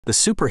The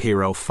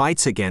superhero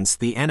fights against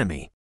the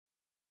enemy.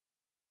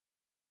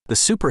 The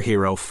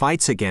superhero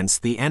fights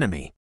against the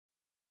enemy.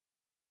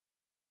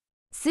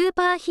 スー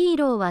パーヒー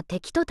ローは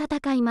敵と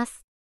戦いま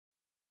す。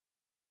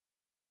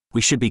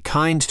We should be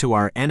kind to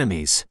our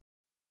enemies.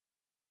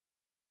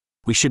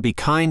 We should be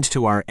kind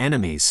to our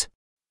enemies.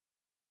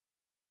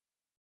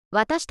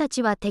 私た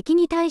ちは敵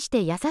に対し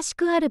て優し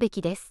くあるべ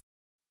きです。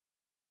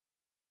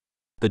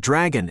The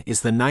dragon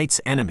is the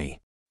knight's enemy.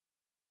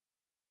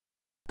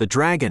 The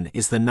dragon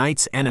is the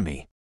knight's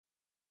enemy.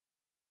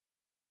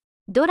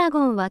 ドラ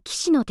ゴンは騎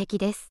士の敵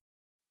です。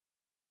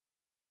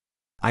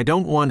I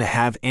don't want to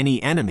have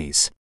any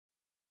enemies.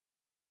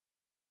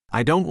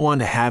 I don't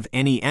want to have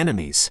any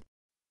enemies.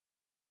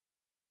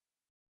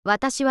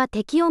 私は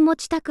敵を持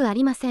ちたくあ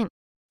りません。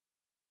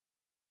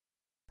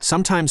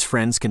Sometimes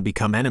friends can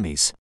become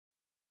enemies.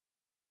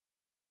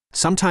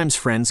 Sometimes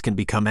friends can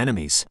become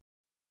enemies.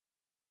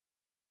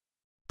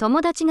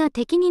 友達が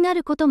敵にな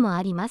ることも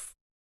あります。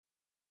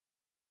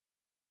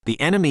The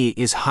enemy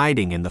is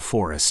hiding in the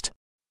forest.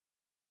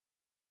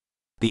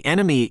 The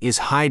enemy is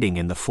hiding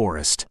in the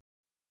forest.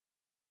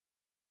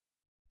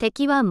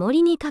 敵は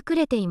森に隠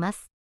れていま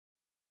す。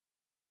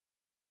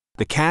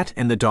The cat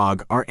and the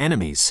dog are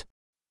enemies.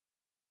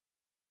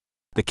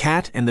 The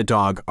cat and the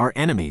dog are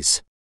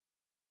enemies.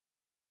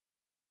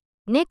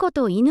 猫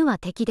と犬は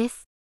敵で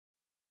す。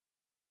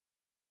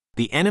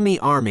The enemy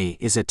army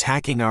is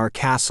attacking our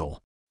castle.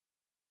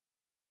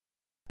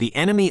 The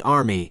enemy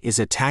army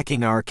is attacking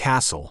our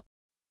castle.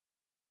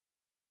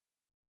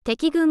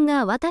 敵軍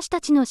が私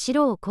たちの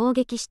城を攻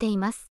撃してい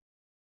ます。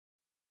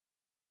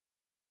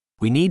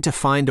We need to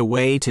find a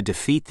way to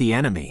defeat the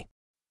enemy.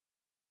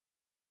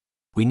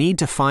 We need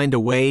to find a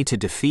way to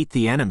defeat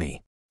the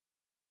enemy.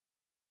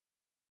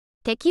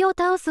 敵を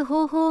倒す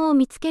方法を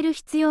見つける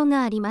必要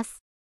がありま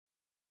す。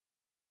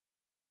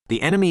The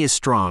enemy is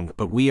strong,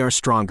 but we are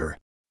stronger.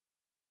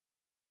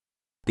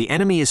 The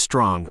enemy is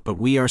strong, but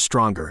we are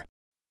stronger.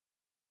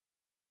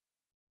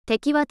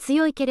 敵は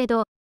強いけれ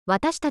ど、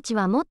私たち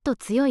はもっと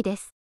強いで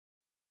す。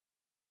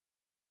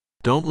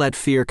Don't let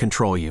fear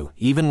control you,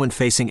 even when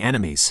facing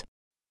enemies.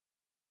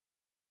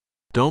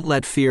 Don't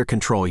let fear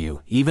control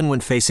you, even when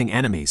facing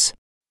enemies.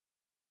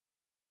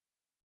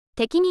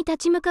 敵に立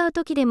ち向かう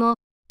ときでも、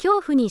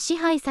恐怖に支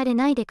配され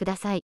ないでくだ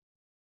さい。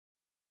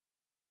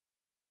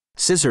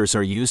Scissors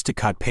are used to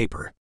cut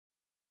paper.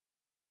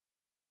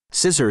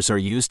 Scissors are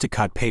used to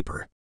cut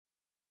paper.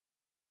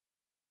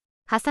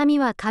 ハサミ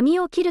は紙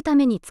を切るた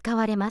めに使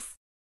われます。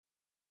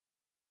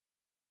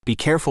Be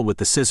careful with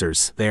the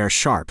scissors, they are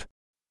sharp.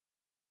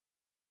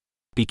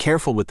 Be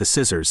careful with the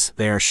scissors,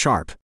 they are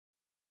sharp.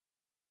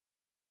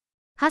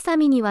 ハサ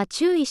ミには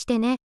注意して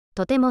ね、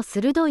とても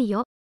鋭い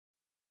よ。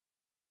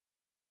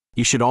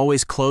You should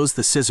always close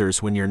the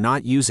scissors when you're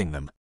not using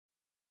them.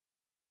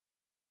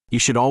 You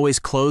should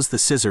always close the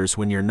scissors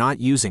when you're not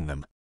using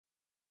them.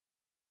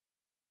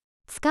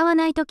 使わ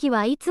ないとき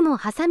はいつも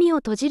ハサミを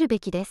閉じるべ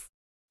きです。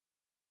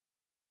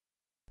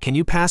Can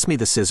you pass me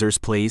the scissors,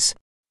 please?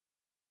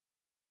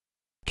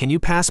 Can you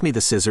pass me the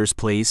scissors,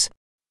 please?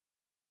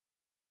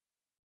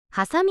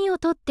 ハサミを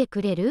取って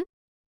くれる？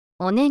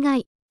お願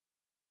い。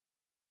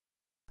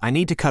I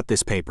need to cut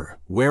this paper.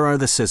 Where are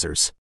the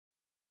scissors?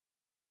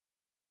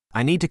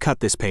 I need to cut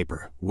this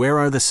paper. Where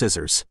are the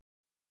scissors?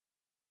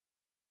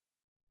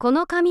 こ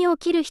の紙を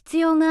切る必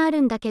要があ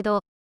るんだけ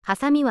ど、ハ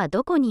サミは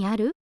どこにあ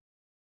る？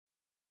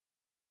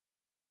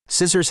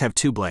 Scissors have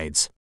two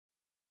blades.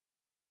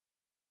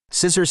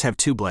 Scissors have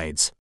two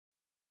blades.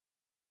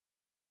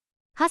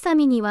 ハサ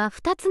ミには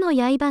2つの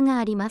刃が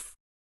あります。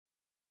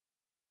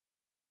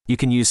You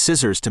can use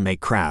scissors to make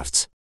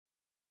crafts.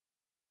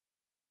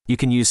 You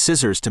can use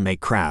scissors to make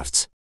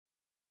crafts.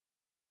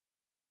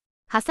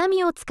 ハサ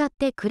ミを使っ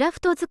てクラフ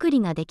ト作り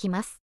ができ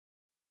ます。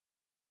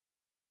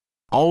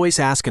Always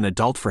ask an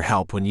adult for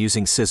help when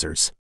using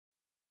scissors.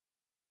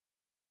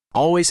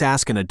 Always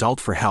ask an adult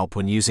for help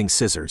when using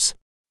scissors.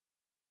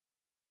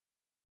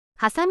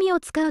 ハサミを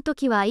使うと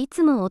きはい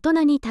つも大人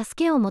に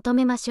助けを求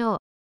めましょう。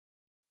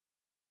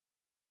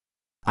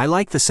I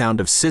like the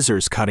sound of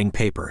scissors cutting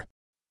paper.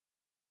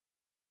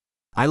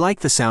 I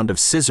like the sound of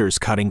scissors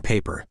cutting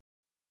paper.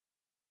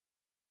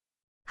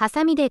 ハ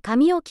サミで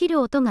紙を切る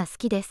音が好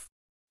きです。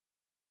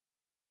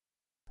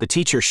The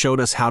teacher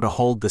showed us how to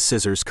hold the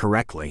scissors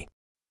correctly.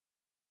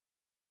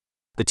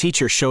 The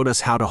teacher showed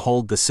us how to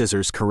hold the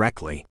scissors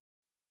correctly.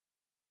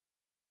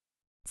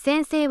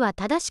 先生は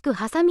正しく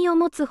ハサミを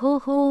持つ方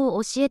法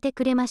を教えて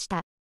くれまし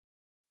た。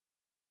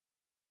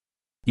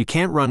You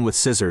can't run with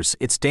scissors,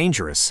 it's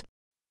dangerous.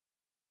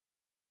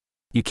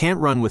 You can't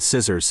run with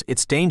scissors,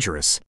 it's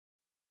dangerous.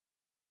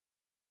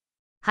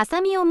 ハ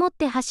サミを持っ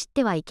て走っ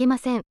てはいけま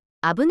せん。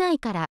危ない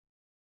から。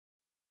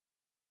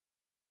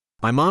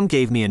My mom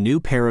gave me a new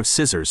pair of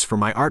scissors for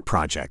my art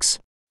projects.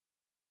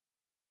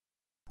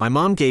 My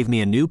mom gave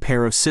me a new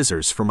pair of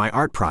scissors for my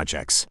art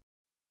projects.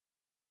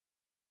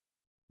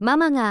 マ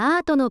マがア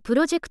ートのプ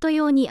ロジェクト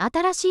用に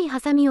新しい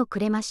ハサミをく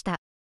れました。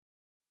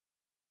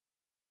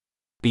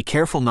Be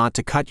careful not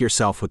to cut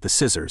yourself with the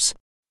scissors.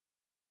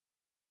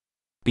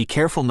 Be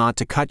careful not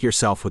to cut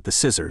yourself with the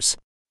scissors.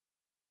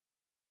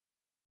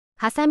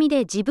 ハサミで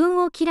自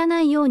分を切ら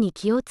ないように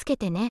気をつけ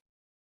てね。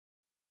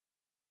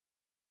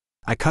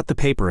I cut the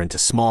paper into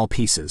small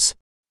pieces.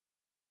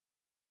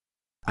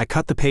 I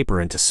cut the paper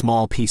into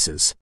small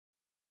pieces.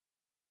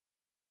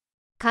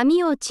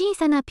 紙を小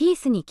さなピー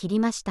スに切り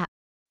ました。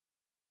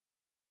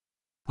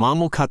Mom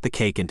will cut the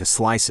cake into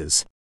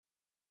slices.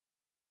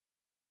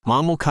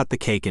 Mom will cut the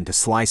cake into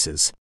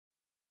slices.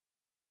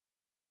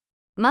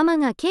 ママ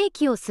がケー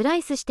キをスラ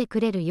イスしてく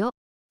れるよ。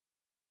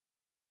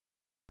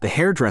The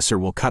hairdresser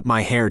will cut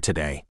my hair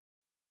today.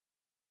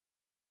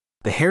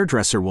 The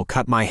hairdresser will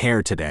cut my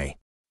hair today.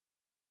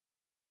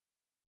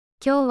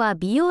 今日は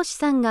美容師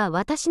さんが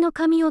私の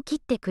髪を切っ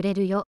てくれ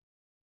るよ。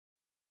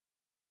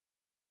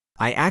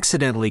I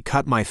accidentally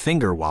cut my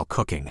finger while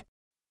cooking.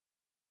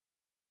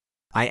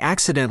 I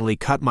accidentally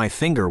cut my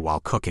finger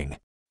while cooking.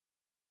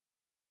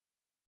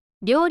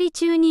 料理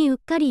中にうっ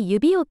かり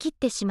指を切っ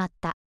てしまっ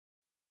た。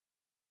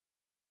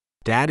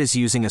Dad is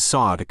using a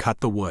saw to cut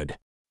the wood.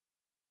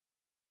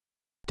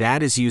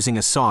 Dad is using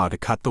a saw to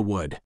cut the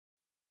wood.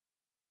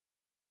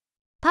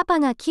 パパ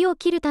が木を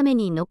切るため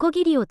にノコ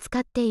ギリを使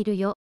っている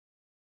よ。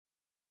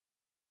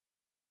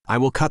I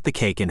will cut the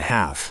cake in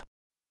half.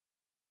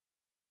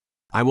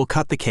 I will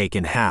cut the cake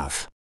in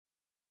half.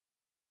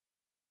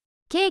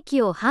 ケー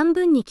キを半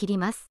分に切り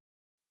ます。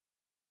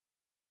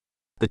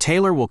The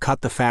tailor will cut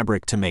the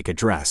fabric to make a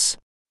dress.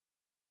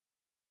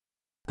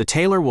 The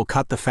tailor will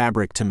cut the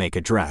fabric to make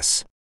a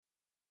dress.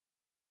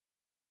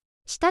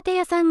 仕立て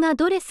屋さんが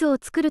ドレスを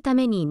作るた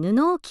めに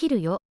布を切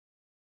るよ。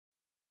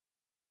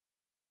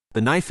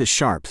The knife is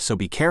sharp, so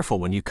be careful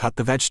when you cut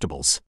the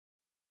vegetables.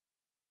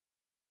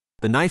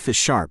 The knife is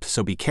sharp,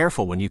 so be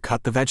careful when you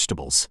cut the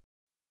vegetables.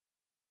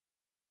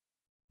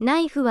 ナ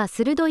イフは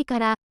鋭いか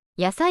ら、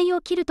野菜を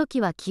切ると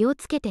きは気を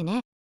つけて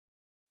ね。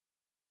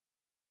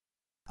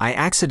I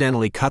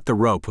accidentally cut the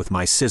rope with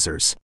my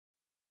scissors.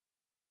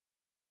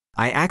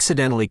 I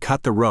accidentally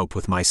cut the rope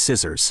with my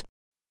scissors.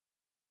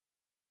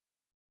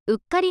 うっ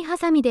かりハ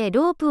サミで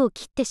ロープを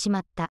切ってしま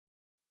った。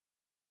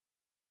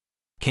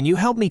Can you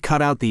help me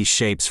cut out these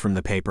shapes from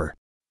the paper?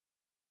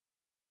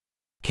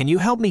 Can you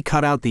help me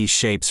cut out these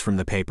shapes from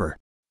the paper?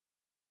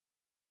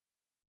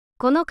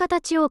 この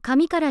形を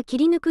紙から切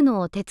り抜く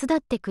のを手伝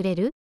ってくれ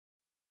る？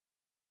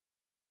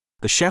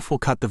 The chef will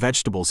cut the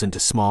vegetables into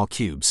small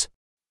cubes.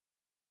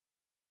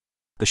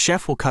 The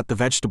chef will cut the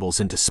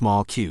vegetables into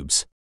small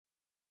cubes.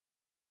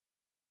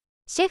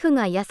 シェフ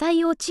が野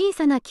菜を小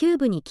さなキュー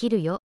ブに切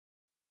るよ。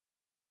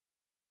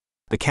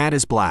The cat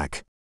is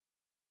black.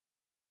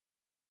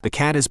 The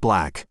cat is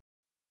black.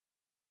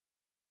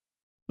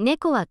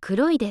 猫は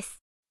黒いで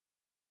す。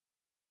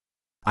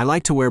I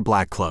like to wear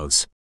black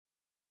clothes.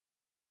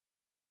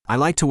 I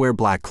like to wear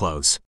black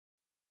clothes.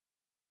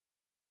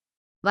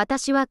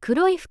 私は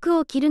黒い服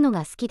を着るの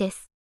が好きで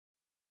す。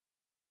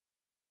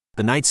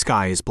The night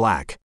sky is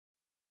black.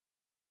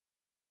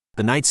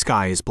 The night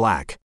sky is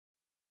black.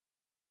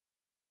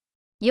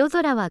 夜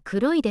空は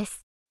黒いで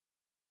す。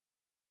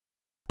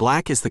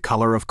Black is the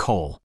color of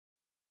coal.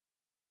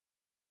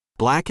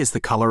 Black is the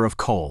color of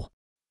coal.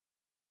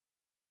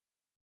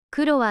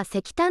 黒は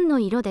石炭の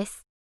色で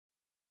す。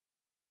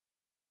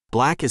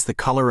Black is the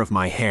color of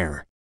my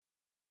hair.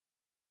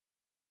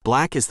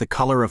 Black is the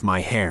color of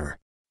my hair.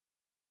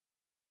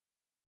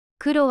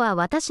 黒は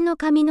私の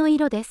髪の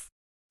色です。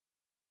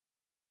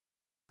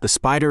The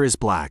spider is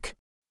black.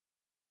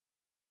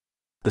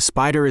 The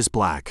spider is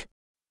black.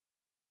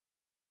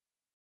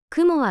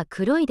 雲は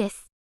黒いで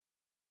す。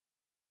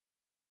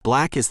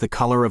Black is the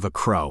color of a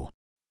crow.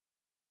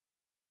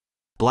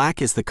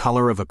 Black is the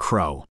color of a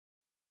crow.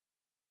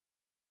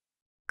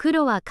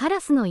 黒はカラ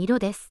スの色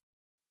です。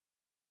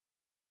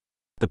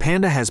The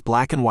panda has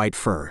black and white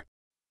fur.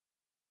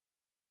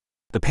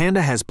 The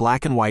panda has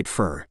black and white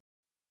fur.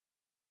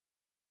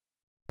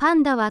 パ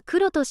ンダは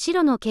黒と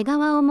白の毛皮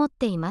を持っ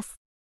ています。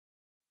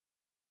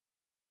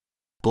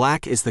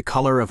Black is the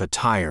color of a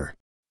tire.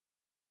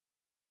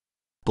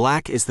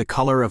 Black is the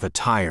color of a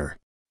tire.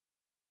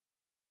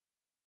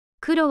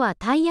 黒は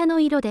タイヤの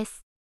色で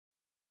す。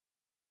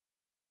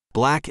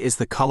Black is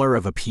the color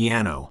of a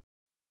piano.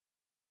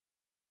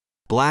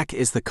 Black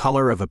is the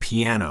color of a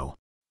piano.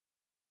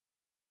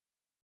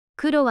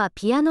 黒は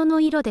ピアノの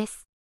色で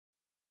す。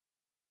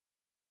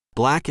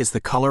Black is the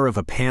color of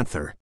a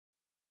panther.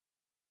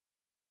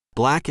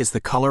 Black is the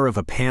color of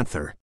a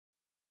panther.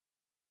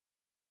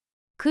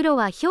 黒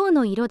は豹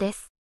の色で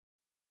す。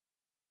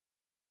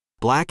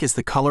Black is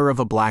the color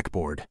of a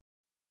blackboard.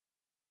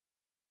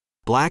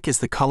 Black is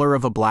the color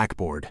of a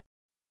blackboard.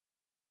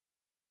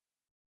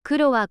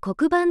 黒は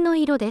黒板の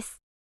色で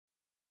す。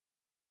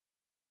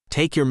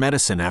Take your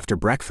medicine after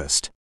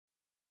breakfast.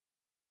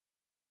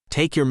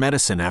 Take your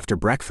medicine after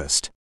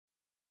breakfast.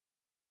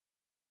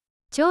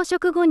 朝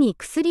食後に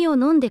薬を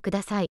飲んでく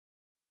ださい。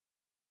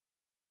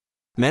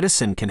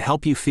Medicine can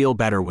help you feel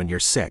better when you're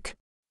sick.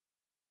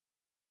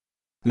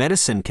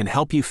 Medicine can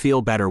help you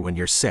feel better when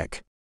you're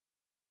sick.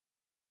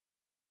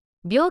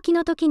 病気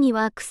の時に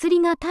は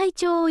薬が体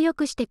調を良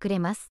くしてくれ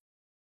ます。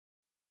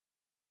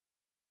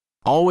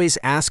Always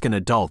ask an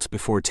adult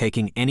before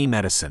taking any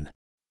medicine.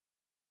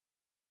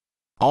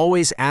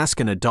 Always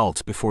ask an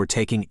adult before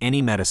taking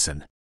any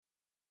medicine.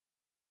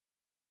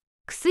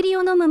 薬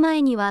を飲む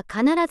前には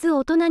必ず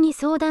大人に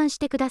相談し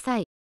てくださ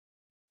い。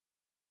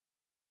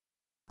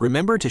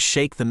Remember to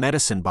shake the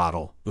medicine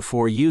bottle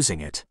before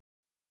using it.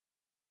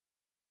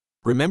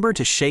 Remember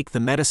to shake the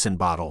medicine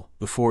bottle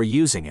before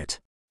using it.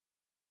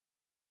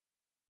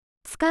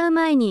 使う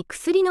前に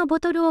薬のボ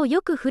トルを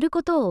よく振る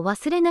ことを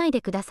忘れないで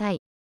くださ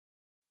い。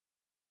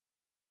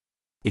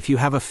If you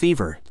have a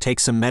fever, take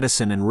some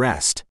medicine and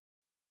rest.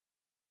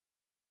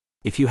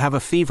 If you have a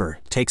fever,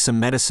 take some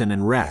medicine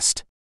and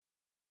rest.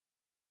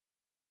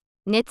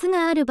 熱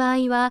がある場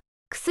合は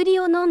薬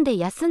を飲んで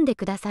休んで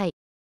ください。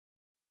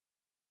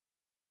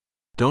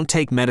Don't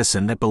take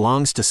medicine that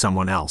belongs to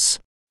someone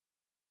else.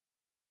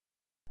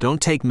 Don't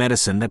take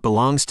medicine that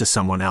belongs to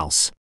someone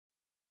else.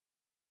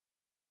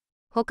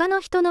 他の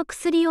人の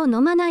薬を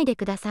飲まないで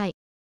ください。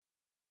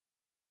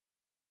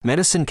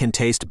Medicine can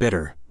taste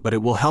bitter, but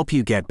it will help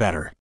you get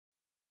better.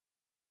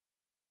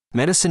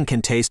 Medicine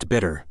can taste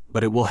bitter,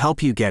 but it will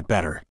help you get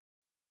better.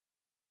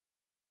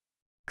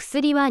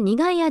 薬は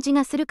苦い味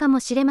がするかも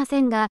しれま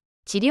せんが、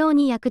治療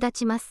に役立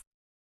ちます。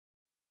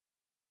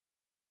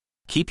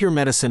Keep your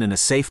medicine in a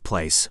safe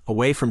place,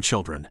 away from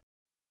children.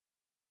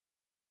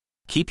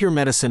 Keep your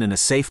medicine in a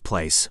safe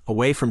place,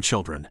 away from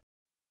children.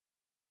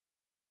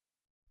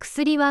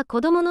 薬は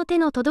子供の手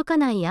の届か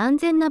ない安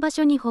全な場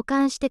所に保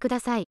管してくだ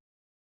さい。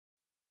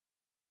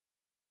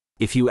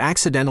If you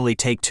accidentally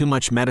take too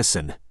much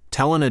medicine,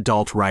 tell an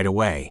adult right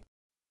away.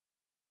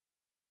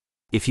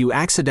 If you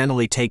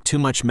accidentally take too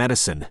much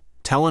medicine,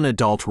 tell an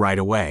adult right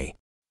away.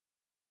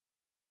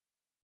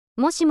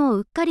 もしも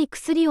うっかり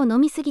薬を飲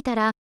みすぎた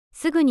ら、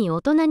すぐに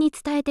大人に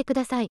伝えてく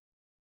ださい。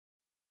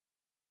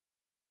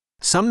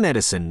Some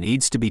medicine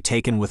needs to be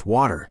taken with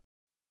water.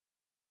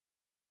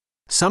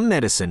 Some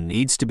medicine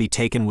needs to be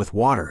taken with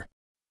water.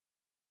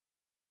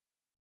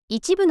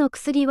 一部の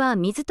薬は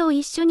水と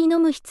一緒に飲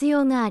む必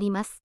要があり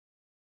ます。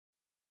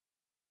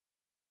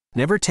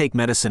Never take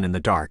medicine in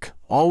the dark,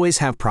 always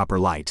have proper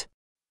light.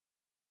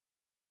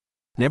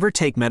 Never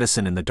take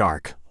medicine in the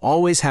dark,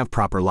 always have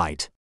proper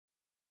light.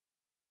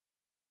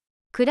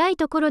 暗い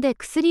ところで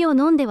薬を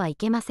飲んではい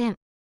けません。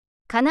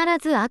必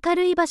ず明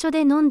るい場所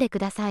で飲んでく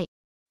ださい。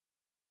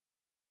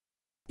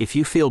If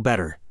you feel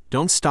better,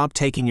 don't stop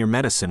taking your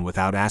medicine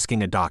without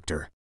asking a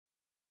doctor.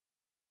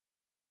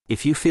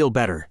 If you feel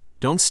better,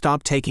 don't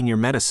stop taking your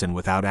medicine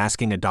without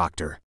asking a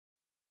doctor.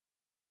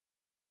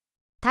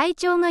 体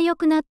調が良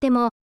くなって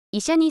も、医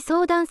者に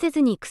相談せ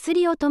ずに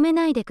薬を止め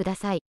ないでくだ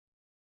さい。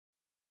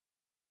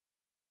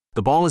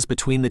The ball is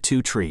between the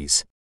two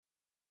trees.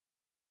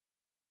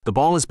 The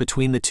ball is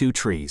between the two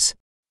trees.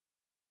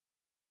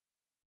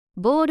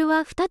 ボール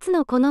は2つ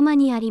のこの間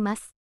にありま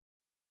す。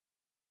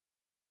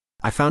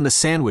I found a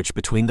sandwich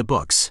between the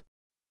books.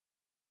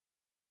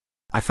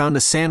 I found a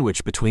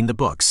sandwich between the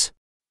books.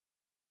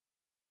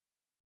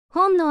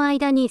 本の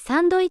間に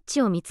サンドイッ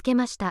チを見つけ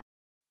ました。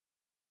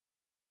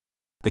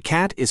The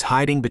cat is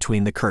hiding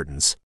between the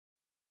curtains.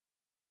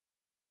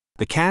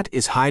 The cat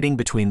is hiding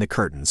between the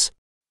curtains.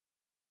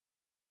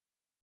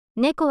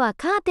 猫は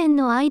カーテン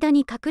の間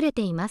に隠れ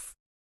ています。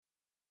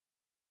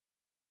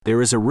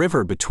There is a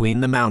river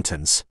between the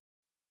mountains.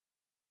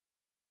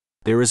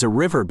 There is a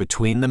river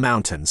between the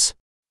mountains.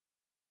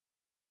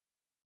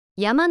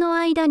 山の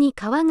間に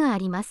川があ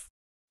ります。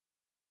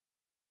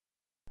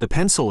The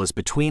pencil is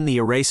between the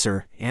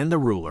eraser and the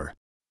ruler.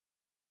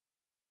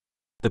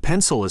 The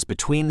pencil is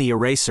between the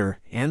eraser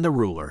and the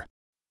ruler.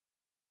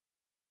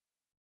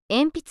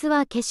 鉛筆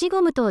は消し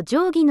ゴムと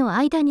定規の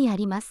間にあ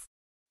ります。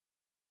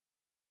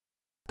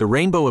The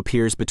rainbow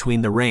appears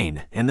between the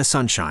rain and the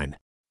sunshine.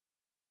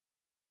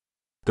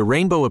 The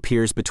rainbow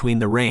appears between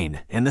the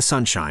rain and the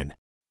sunshine.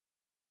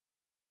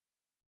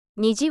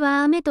 虹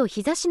は雨と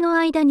日差しの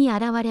間に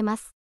現れま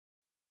す。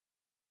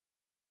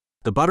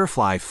The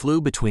butterfly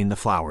flew between the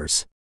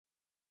flowers.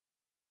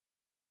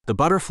 The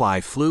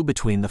butterfly flew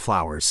between the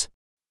flowers.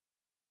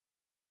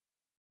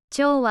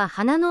 蝶は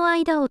花の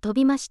間を飛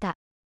びました。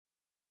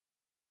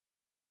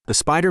The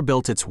spider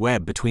built its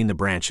web between the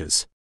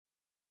branches.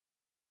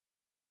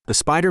 The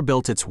spider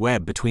built its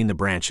web between the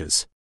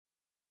branches.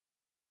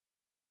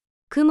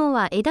 雲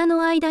は枝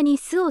の間に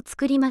巣を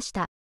作りまし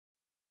た。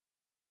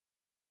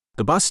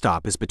The bus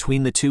stop is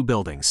between the two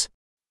buildings.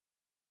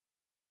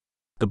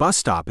 The bus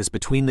stop is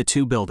between the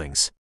two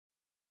buildings.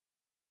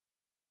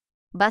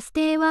 バス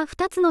停は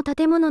2つの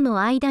建物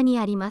の間に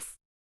あります。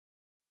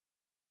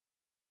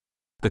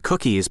The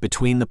cookie is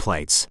between the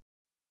plates.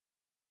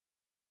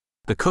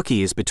 The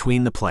cookie is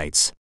between the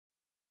plates.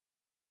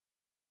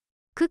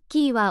 クッ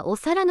キーはお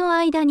皿の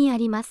間にあ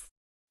ります。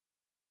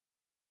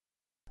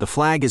The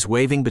flag is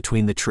waving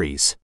between the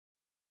trees.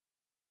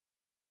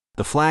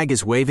 The flag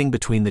is waving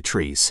between the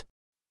trees.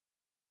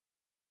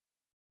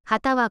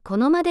 旗はこ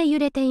の間で揺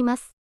れていま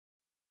す。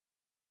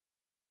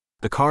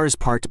The car is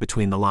parked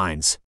between the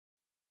lines.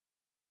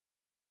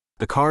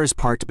 The car is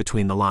parked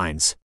between the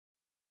lines.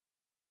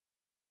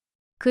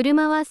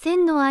 車は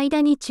線の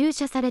間に駐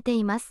車されて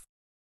います。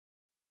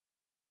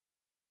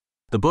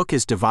The book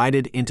is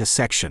divided into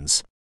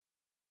sections.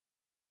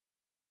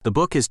 The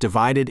book is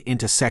divided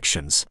into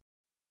sections.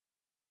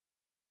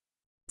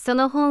 そ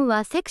の本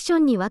はセクショ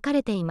ンに分か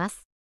れていま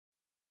す。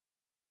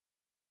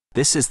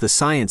This is the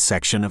science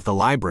section of the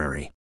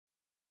library.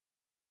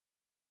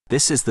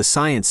 This is the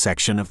science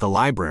section of the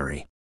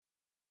library.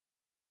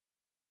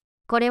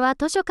 これは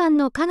図書館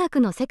の科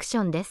学のセクシ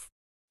ョンです。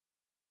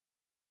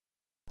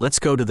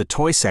Let's go to the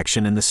toy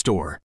section in the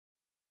store.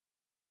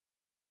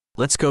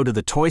 Let's go to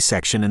the toy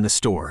section in the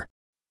store.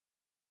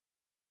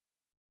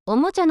 お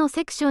もちゃの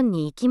セクション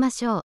に行きま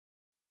しょう。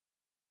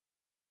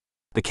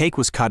The cake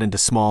was cut into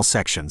small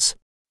sections.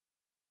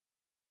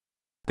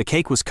 The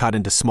cake was cut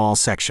into small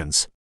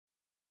sections.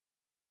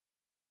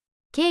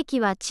 ケーキ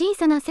は小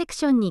さなセク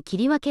ションに切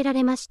り分けら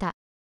れました。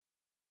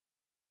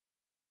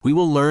We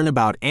will learn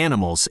about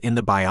animals in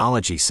the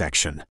biology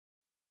section.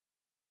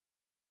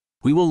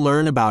 We will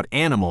learn about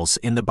animals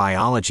in the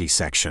biology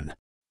section.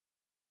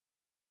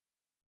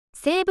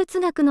 生物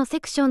学の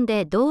セクション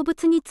で動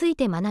物につい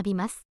て学び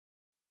ます。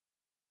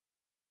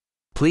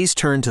Please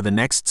turn to the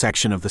next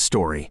section of the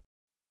story.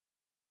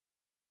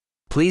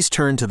 Please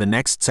turn to the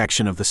next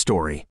section of the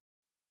story.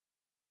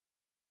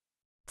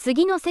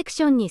 次のセク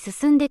ションに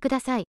進んでくだ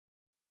さい。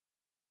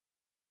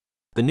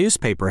The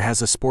newspaper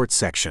has a sports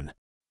section.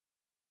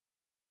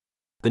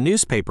 The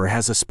newspaper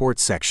has a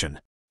sports section.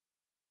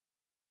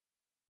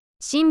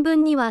 新聞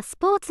にはス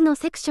ポーツの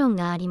セクション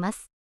がありま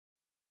す。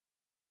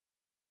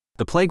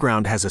The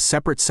playground has a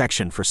separate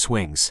section for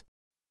swings.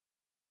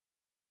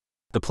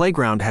 The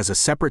playground has a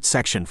separate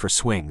section for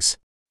swings.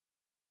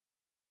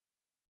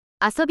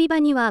 遊び場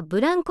には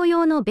ブランコ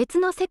用の別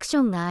のセクシ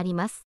ョンがあり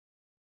ます。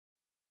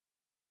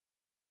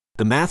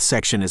The math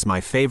section is my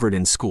favorite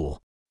in school.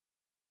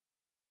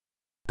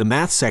 The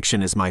math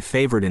section is my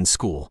favorite in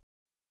school.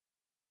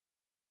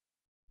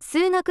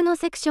 数学の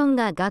セクション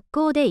が学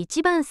校で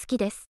一番好き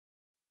です。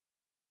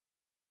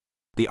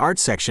The art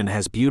section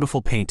has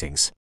beautiful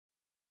paintings.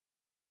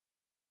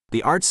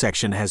 The art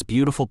section has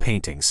beautiful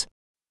paintings.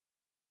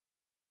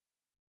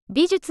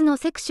 美術の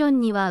セクショ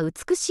ンには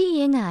美しい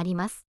絵があり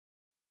ます。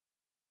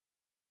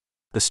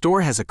The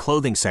store has a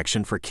clothing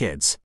section for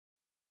kids.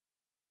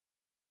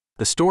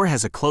 The store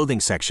has a clothing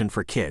section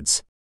for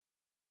kids.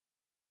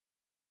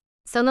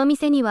 その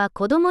店には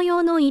子供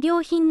用の医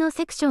療品の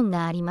セクション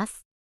がありま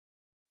す。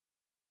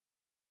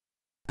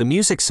The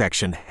music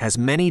section has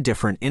many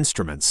different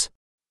instruments.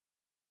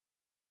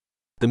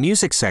 The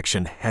music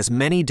section has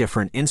many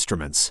different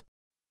instruments.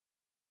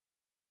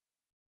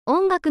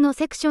 音楽の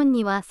セクション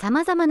には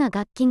様々な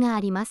楽器があ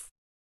ります。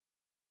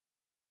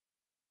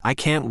I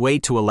can't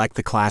wait to elect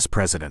the class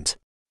president.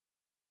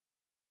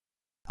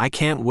 I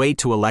can't wait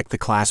to elect the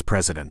class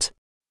president.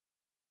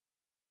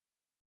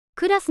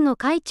 クラスの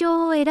会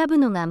長を選ぶ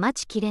のが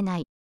待ちきれな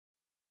い。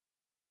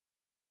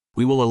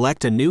We will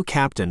elect a new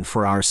captain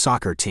for our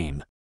soccer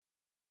team.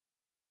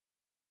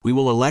 We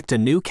will elect a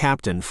new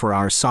captain for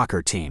our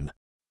soccer team.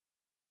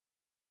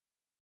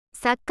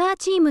 サッカー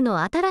チーム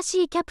の新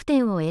しいキャプテ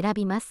ンを選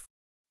びます。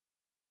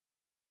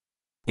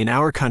In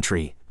our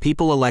country,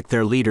 people elect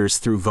their leaders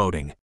through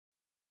voting.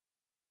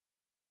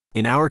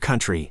 In our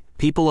country,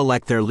 people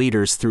elect their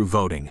leaders through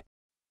voting.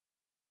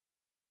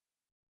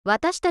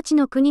 私たち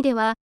の国で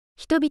は、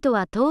人々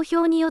は投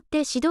票によって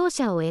指導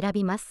者を選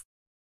びます。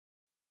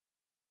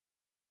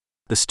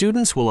The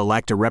students will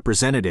elect a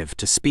representative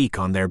to speak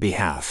on their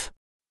behalf.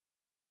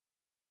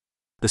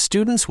 The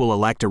students will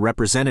elect a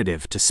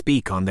representative to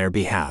speak on their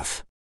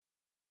behalf.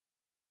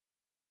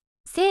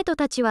 生徒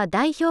たちは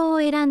代表を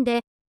選ん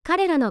で、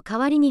彼らの代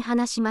わりに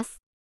話しま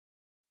す。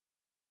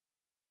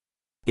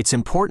It's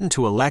important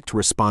to elect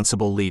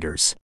responsible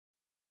leaders.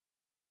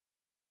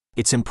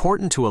 It's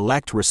important to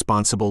elect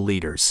responsible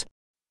leaders.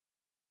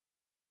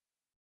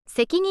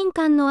 責任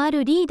感のあ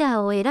るリー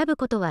ダーを選ぶ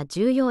ことは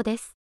重要で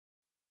す。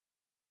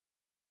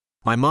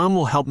My mom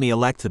will help me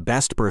elect the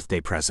best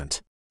birthday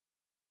present.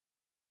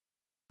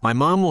 My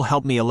mom will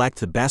help me elect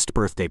the best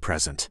birthday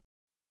present.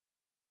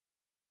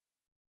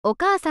 お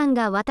母さん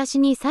が私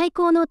に最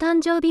高の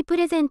誕生日プ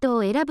レゼント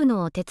を選ぶ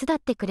のを手伝っ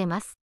てくれ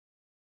ます。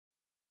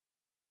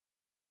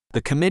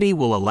The committee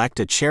will elect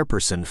a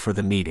chairperson for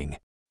the meeting.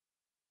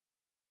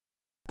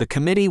 The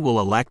committee will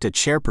elect a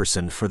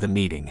chairperson for the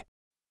meeting.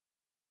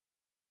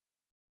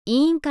 委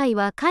員会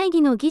は会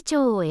議の議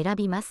長を選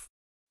びます。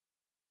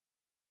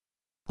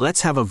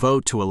Let's have a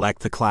vote to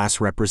elect the class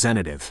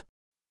representative.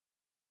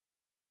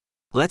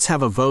 Let's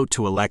have a vote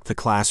to elect the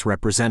class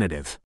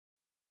representative.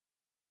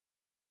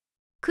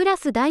 クラ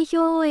ス代表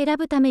を選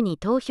ぶために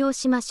投票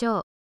しましょ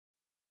う。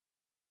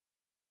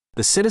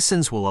The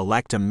citizens will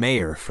elect a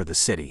mayor for the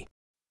city.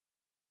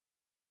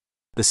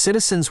 The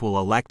citizens will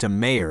elect a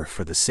mayor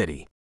for the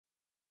city.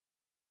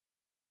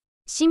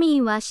 市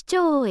民は市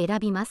長を選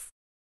びます。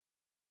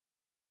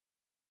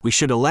We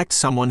should elect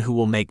someone who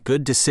will make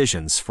good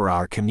decisions for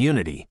our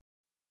community.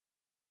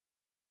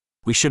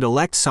 We should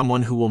elect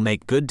someone who will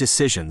make good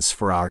decisions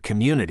for our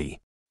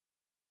community.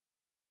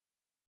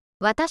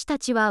 私た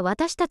ちは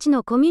私たち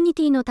のコミュニ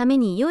ティのため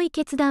に良い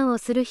決断を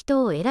する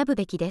人を選ぶ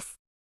べきです。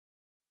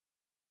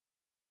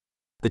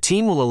The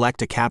team will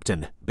elect a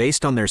captain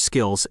based on their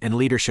skills and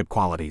leadership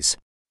qualities.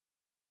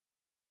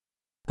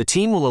 The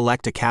team will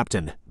elect a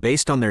captain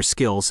based on their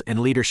skills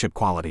and leadership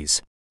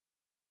qualities.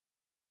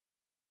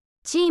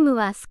 チーム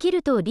はスキ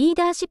ルとリー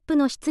ダーシップ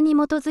の質に基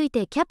づい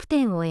てキャプ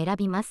テンを選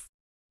びます。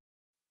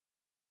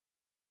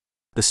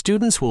The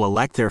students will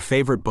elect their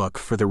favorite book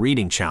for the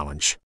reading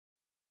challenge.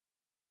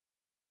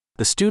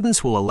 The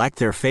students will elect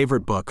their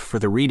favorite book for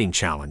the reading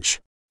challenge.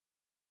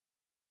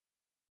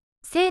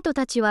 生徒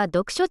たちは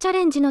読書チャ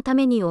レンジのた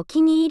めにお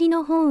気に入り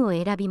の本を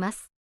選びま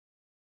す。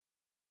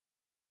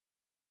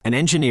An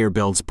engineer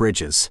builds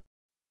bridges.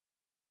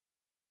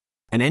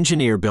 An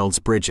engineer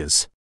builds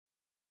bridges.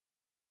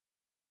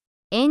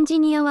 エンジ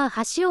ニアは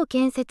橋を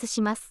建設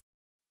します。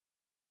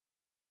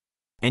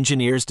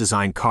Engineers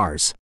design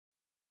cars.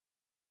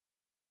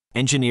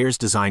 Engineers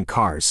design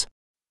cars.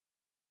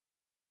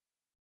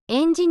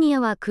 エンジニア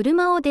は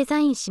車をデザ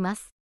インしま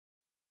す。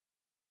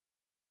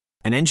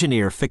An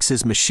engineer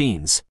fixes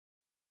machines.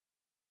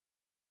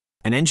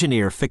 An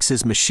engineer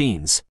fixes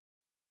machines.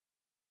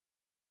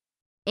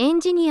 エン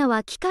ジニア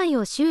は機械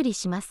を修理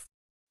します。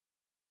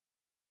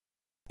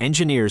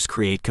Engineers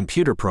create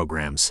computer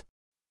programs.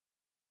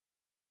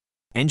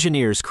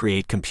 Engineers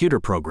create computer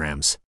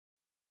programs.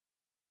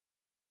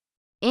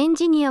 エン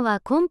ジニアは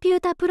コンピュー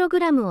タプログ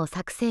ラムを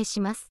作成し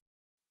ます。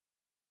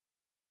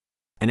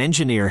An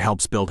engineer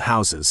helps build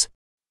houses.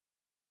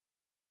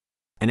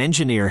 An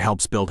engineer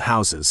helps build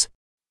houses.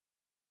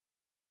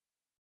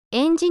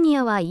 エンジニ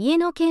アは家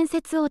の建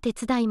設を手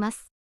伝いま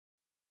す。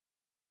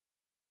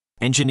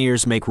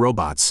Engineers make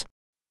robots.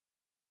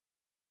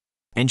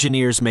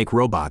 Engineers make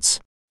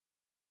robots.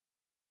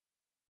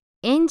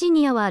 エンジ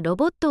ニアはロ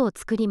ボットを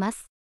作りま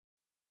す。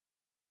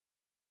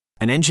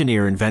An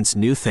engineer invents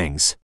new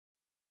things.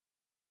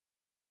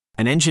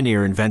 An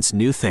engineer invents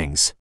new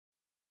things.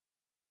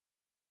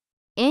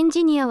 エン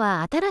ジニア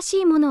は新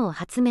しいものを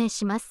発明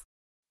します。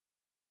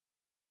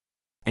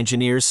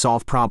Engineers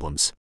solve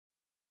problems.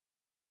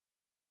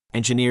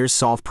 Engineers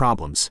solve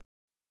problems.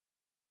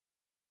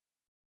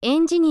 エ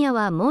ンジニア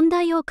は問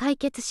題を解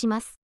決し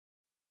ます。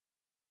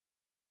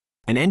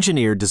An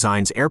engineer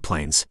designs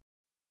airplanes.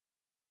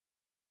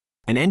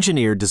 An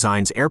engineer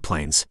designs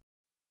airplanes.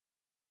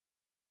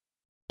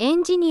 エ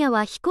ンジニア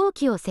は飛行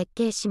機を設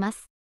計しま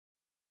す。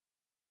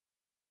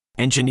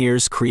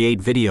Engineers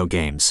create video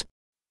games.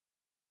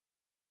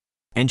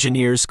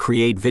 Engineers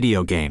create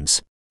video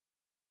games.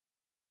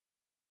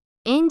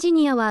 エンジ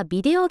ニアは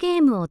ビデオゲ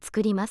ームを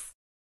作ります。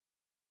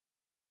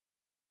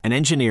An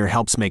engineer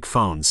helps make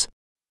phones.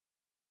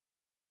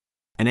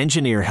 An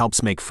engineer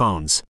helps make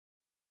phones.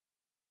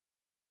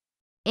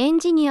 エン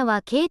ジニア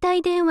は携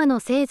帯電話の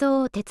製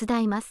造を手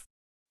伝います。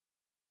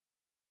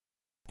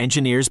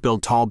Engineers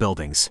build tall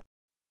buildings.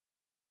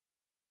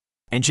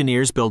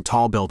 Engineers build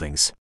tall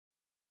buildings.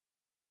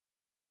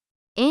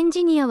 エン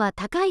ジニアは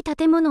高い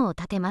建物を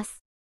建てま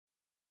す。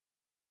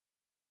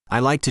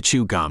I like to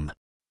chew gum.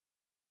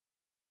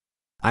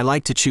 I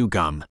like to chew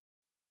gum.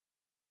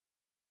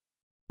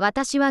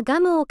 私はガ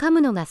ムを噛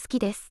むのが好き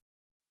です。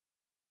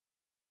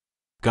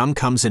Gum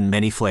comes in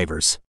many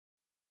flavors.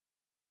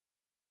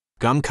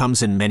 Gum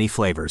comes in many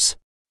flavors.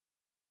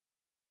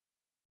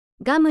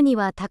 ガムに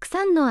はたく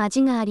さんの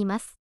味がありま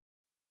す。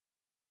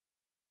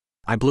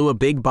I blew a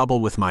big bubble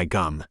with my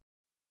gum.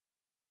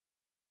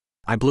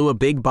 I blew a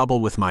big bubble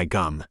with my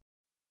gum.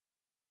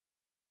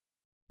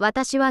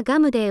 私はガ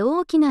ムで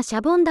大きなシ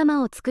ャボン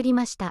玉を作り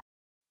ました。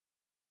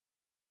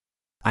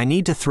I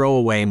need to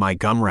throw away my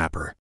gum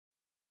wrapper.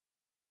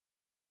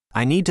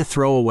 I need to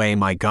throw away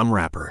my gum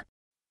wrapper.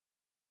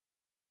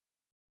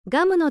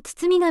 ガムの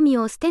包み紙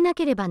を捨てな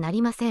ければな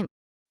りません。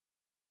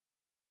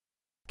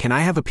Can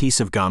I have a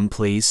piece of gum,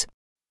 please?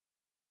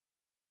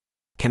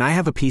 Can I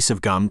have a piece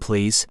of gum,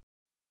 please?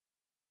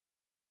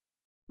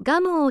 ガ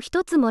ムを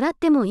一つもらっ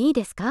てもいい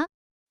ですか？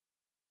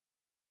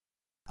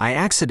 I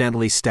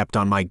accidentally stepped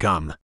on my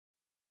gum.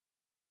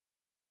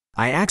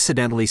 I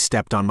accidentally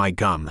stepped on my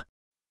gum.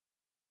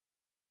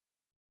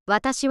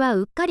 私は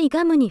うっかり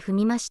ガムに踏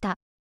みました。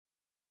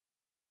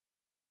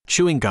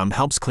Chewing gum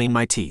helps clean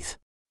my teeth.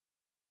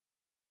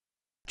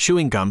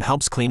 Chewing gum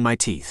helps clean my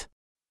teeth.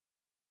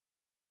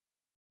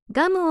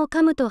 ガムを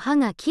噛むと歯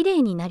がきれ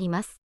いになり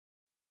ます。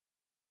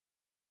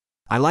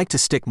I like to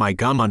stick my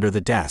gum under the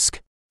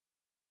desk.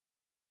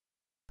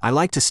 I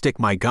like to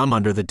stick my gum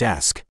under the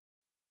desk.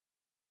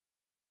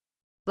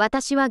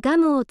 私はガ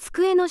ムを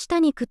机の下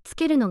にくっつ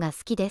けるのが好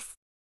きです。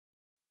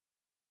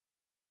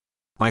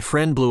My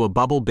friend blew a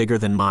bubble bigger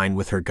than mine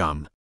with her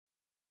gum.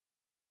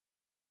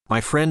 My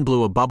friend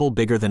blew a bubble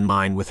bigger than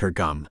mine with her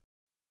gum.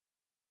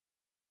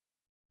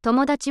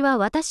 友達は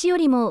私よ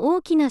りも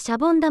大きなシャ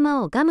ボン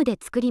玉をガムで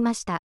作りま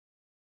した。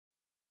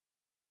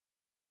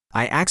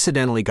I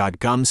accidentally got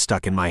gum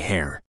stuck in my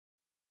hair.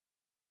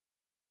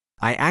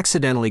 I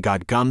accidentally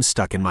got gum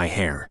stuck in my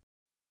hair.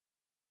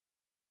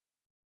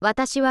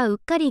 私はうっ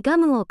かりガ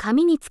ムを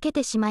髪につけ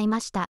てしまいま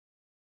した。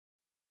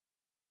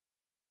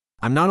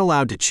I'm not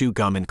allowed to chew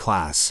gum in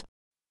class.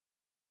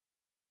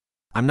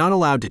 I'm not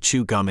allowed to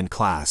chew gum in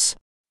class.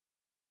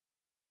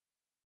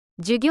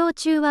 授業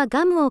中は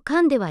ガムを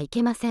噛んではい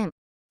けません。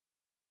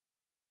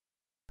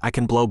I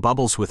can blow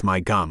bubbles with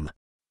my gum.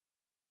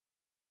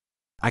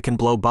 I can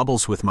blow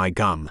bubbles with my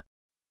gum.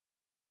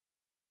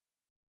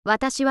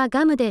 私は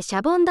ガムでシ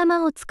ャボン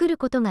玉を作る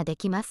ことがで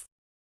きます。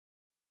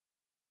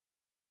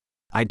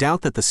I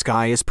doubt that the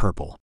sky is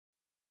purple.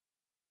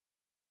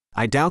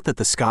 I doubt that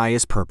the sky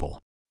is purple.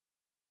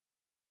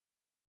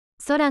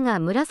 空が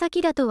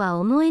紫だとは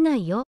思えな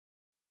いよ。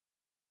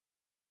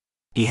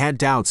He had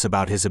doubts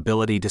about his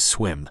ability to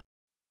swim.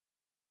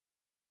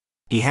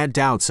 He had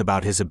doubts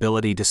about his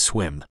ability to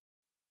swim.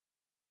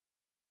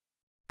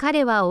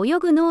 彼は泳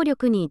ぐ能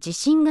力に自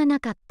信がな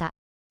かった。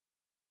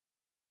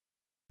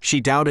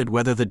She doubted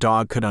whether the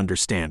dog could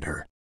understand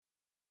her.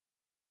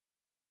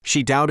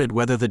 She doubted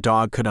whether the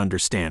dog could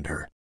understand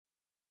her.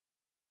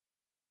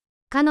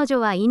 彼女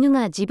は犬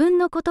が自分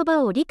の言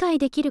葉を理解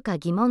できるか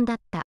疑問だっ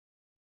た。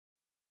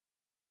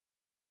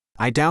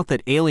I doubt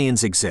that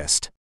aliens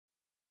exist.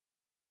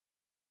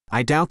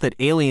 I doubt that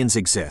aliens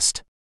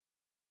exist.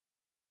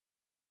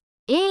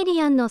 エイ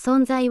リアンの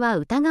存在は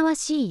疑わ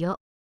しいよ。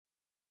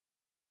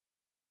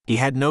He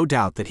had no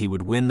doubt that he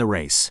would win the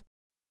race.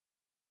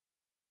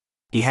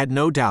 He had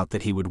no doubt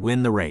that he would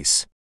win the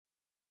race.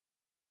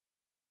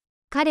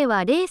 彼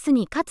はレース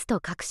に勝つと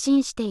確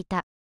信してい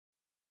た。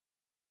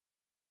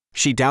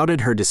She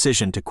doubted her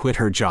decision to quit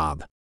her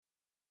job.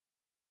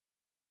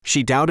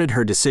 She doubted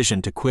her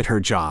decision to quit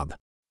her job.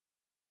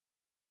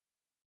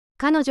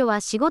 彼女は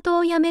仕事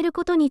を辞める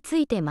ことにつ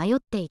いて迷っ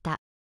ていた。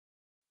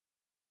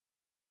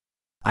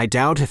I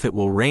doubt if it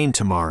will rain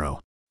tomorrow.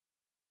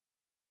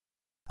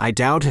 I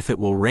doubt if it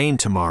will rain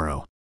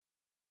tomorrow.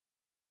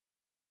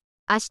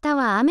 明日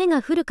は雨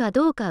が降るか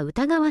どうか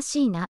疑わ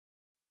しいな。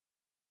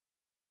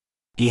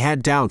He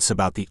had doubts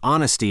about the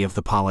honesty of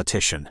the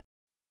politician.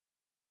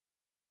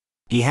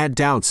 He had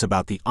doubts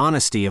about the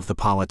honesty of the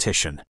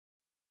politician.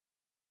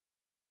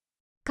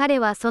 彼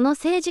はその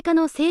政治家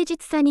の誠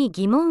実さに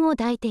疑問を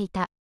抱いてい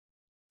た。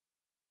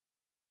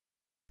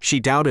She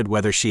doubted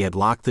whether she had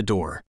locked the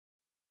door.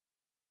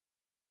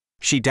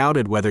 She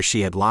doubted whether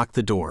she had locked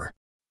the door.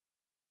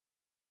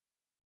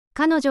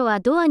 彼女は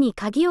ドアに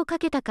鍵をか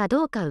けたか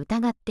どうか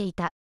疑ってい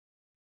た。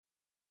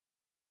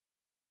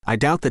I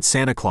doubt that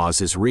Santa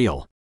Claus is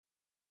real.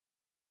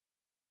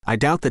 I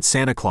doubt that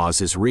Santa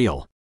Claus is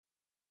real.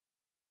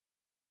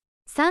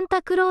 サン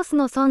タクロース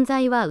の存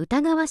在は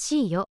疑わ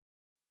しいよ。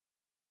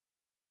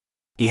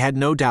He had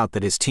no doubt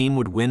that his team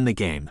would win the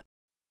game.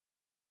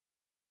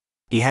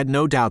 He had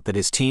no doubt that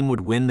his team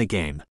would win the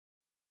game.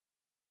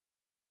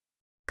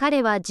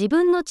 彼は自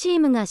分のチー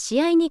ムが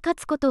試合に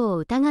勝つことを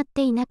疑っ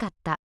ていなかっ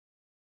た。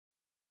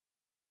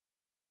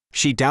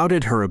She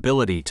doubted her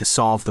ability to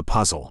solve the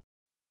puzzle.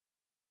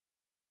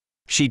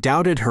 She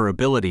doubted her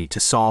ability to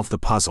solve the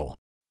puzzle.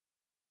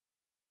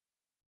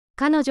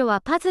 彼女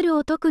はパズル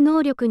を解く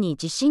能力に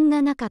自信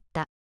がなかっ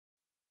た。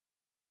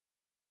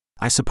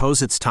I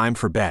suppose it's time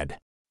for bed.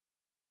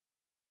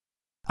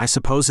 I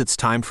suppose it's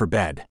time for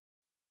bed.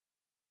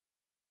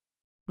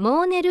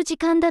 もう寝る時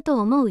間だと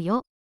思う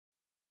よ。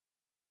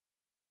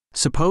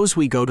Suppose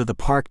we go to the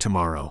park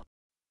tomorrow.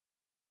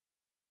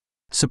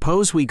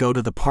 Suppose we go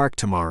to the park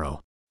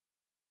tomorrow.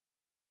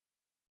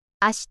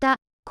 明日、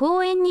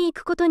公園に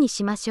行くことに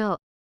しましょう。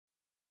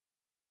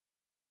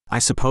I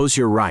suppose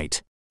you're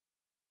right.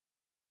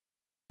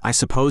 I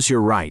suppose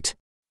you're right.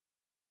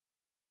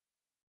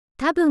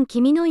 多分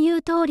君の言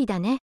う通りだ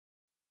ね。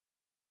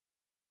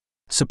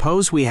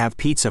Suppose we have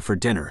pizza for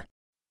dinner.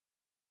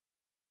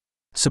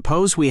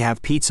 Suppose we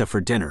have pizza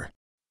for dinner.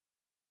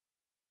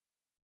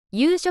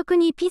 夕食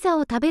にピザ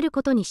を食べる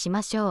ことにし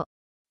ましょう。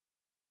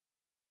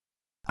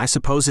I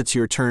suppose it's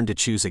your turn to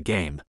choose a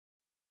game.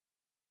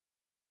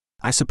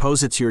 I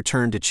suppose it's your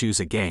turn to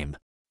choose a game.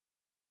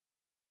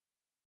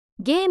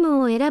 ゲー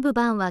ムを選ぶ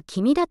番は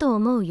君だと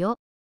思うよ。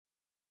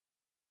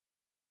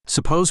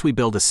Suppose we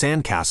build a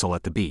sandcastle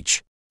at the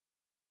beach.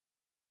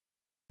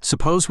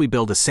 Suppose we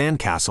build a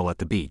sandcastle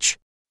at the beach.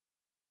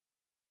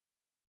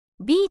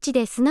 ビーチ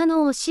で砂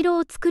のお城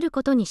を作る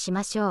ことにし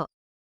ましょう。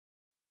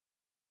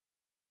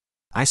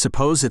I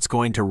suppose it's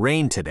going to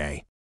rain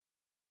today.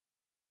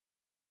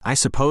 I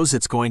suppose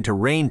it's going to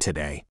rain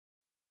today.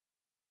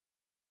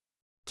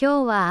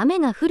 今日は雨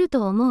が降る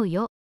と思う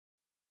よ。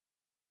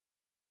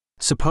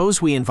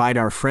Suppose we invite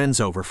our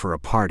friends over for a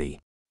party.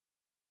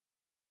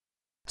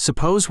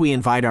 Suppose we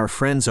invite our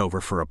friends over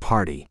for a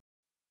party.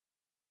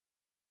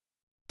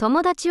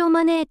 友達を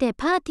招いて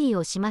パーティー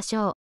をしまし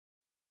ょう。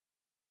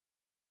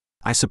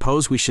I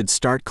suppose we should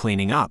start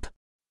cleaning up.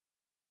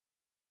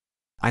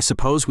 I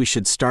suppose we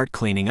should start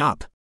cleaning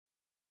up.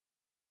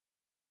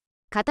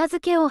 片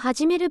付けを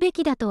始めるべ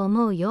きだと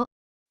思うよ。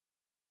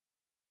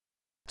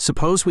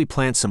Suppose we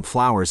plant some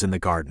flowers in the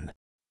garden.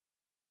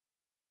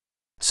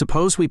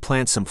 Suppose we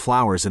plant some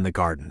flowers in the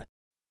garden.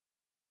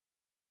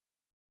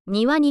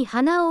 庭に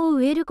花を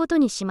植えること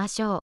にしま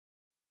しょう。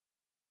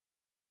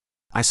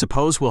I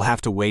suppose we'll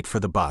have to wait for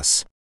the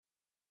bus.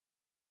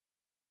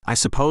 I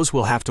suppose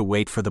we'll have to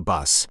wait for the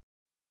bus.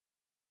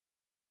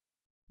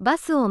 バ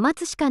スを待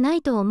つしかな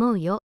いと思う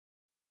よ。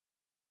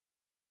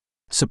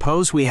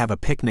Suppose we have a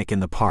picnic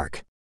in the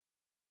park.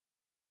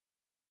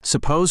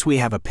 Suppose we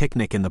have a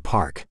picnic in the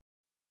park.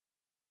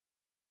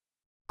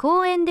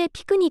 公園で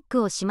ピクニッ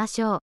クをしま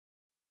しょう。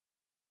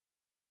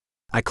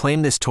I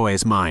claim this toy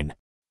as mine.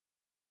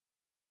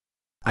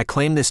 I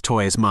claim this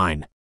toy as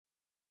mine.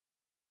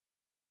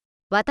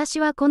 私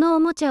はこのお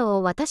もちゃ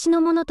を私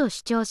のものと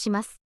主張し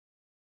ます。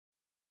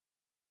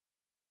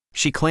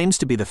She claims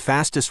to be the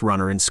fastest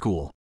runner in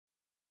school.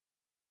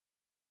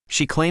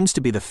 She claims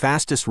to be the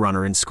fastest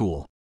runner in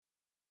school.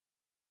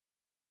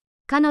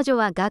 彼女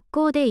は学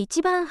校で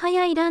一番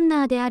速いラン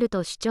ナーである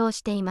と主張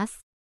していま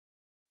す。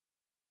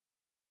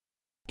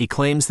He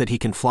claims that he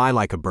can fly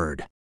like a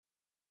bird.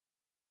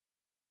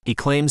 He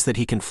claims that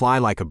he can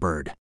fly like a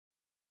bird.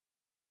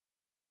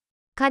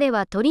 彼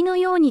は鳥の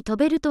ように飛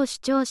べると主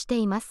張して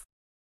います。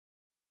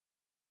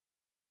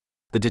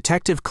The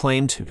detective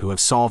claimed to have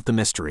solved the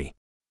mystery.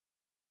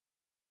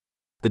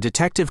 The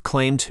detective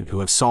claimed to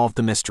have solved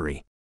the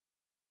mystery.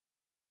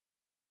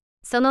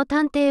 その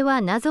探偵は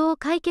謎を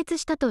解決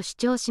したと主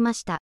張しま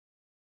した。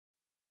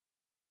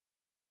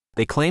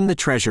They claim the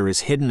treasure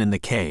is hidden in the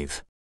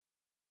cave.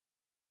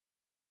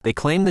 They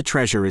claim the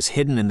treasure is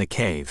hidden in the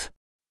cave.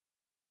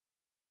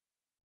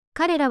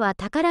 彼らは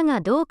宝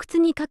が洞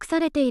窟に隠さ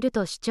れている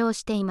と主張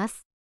していま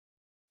す。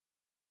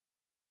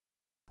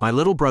My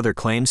little brother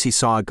claims he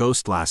saw a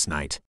ghost last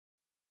night.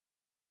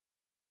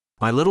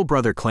 My little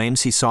brother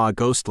claims he saw a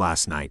ghost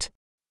last night.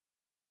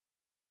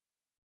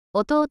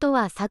 弟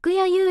は昨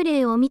夜幽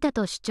霊を見た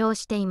と主張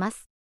していま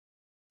す。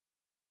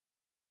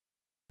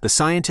The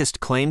scientist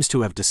claims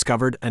to have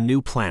discovered a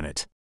new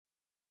planet.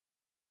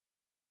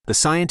 The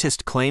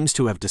scientist claims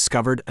to have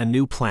discovered a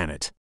new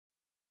planet.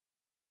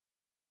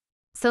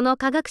 その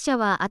科学者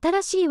は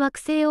新しい惑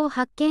星を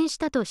発見し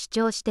たと主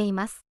張してい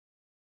ます。